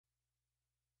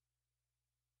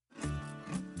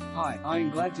Hi, I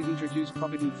am glad to introduce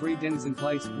Property 3 Denison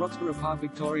Place, Roxburgh Park,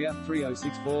 Victoria,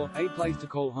 3064, a place to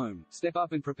call home. Step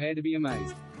up and prepare to be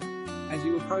amazed. As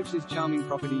you approach this charming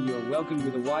property, you are welcomed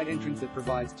with a wide entrance that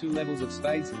provides 2 levels of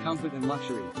space, comfort and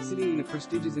luxury. Sitting in a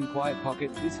prestigious and quiet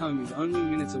pocket, this home is only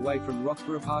minutes away from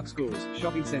Roxburgh Park schools,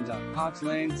 shopping centre, parks,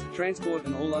 lands, transport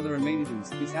and all other amenities.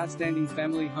 This outstanding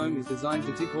family home is designed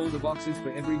to tick all the boxes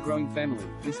for every growing family.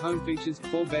 This home features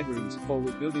 4 bedrooms, 4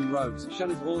 with built-in robes,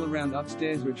 shutters all around,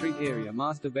 upstairs retreat area,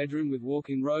 master bedroom with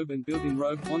walk-in robe and built-in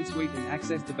robe, ensuite and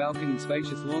access to balcony,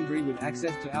 spacious laundry with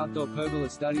access to outdoor pergola,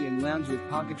 study and lounge with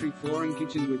parquetry flooring,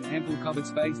 kitchen with ample cupboard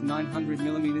space,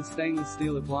 900mm stainless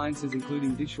steel appliances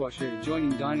including dishwasher,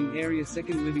 adjoining dining area,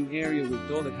 second living area with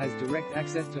door that has direct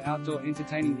access to outdoor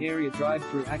entertaining area,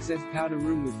 drive-through access, powder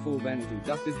room with full vanity,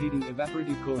 ducted heating,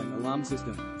 evaporative cooling, alarm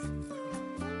system.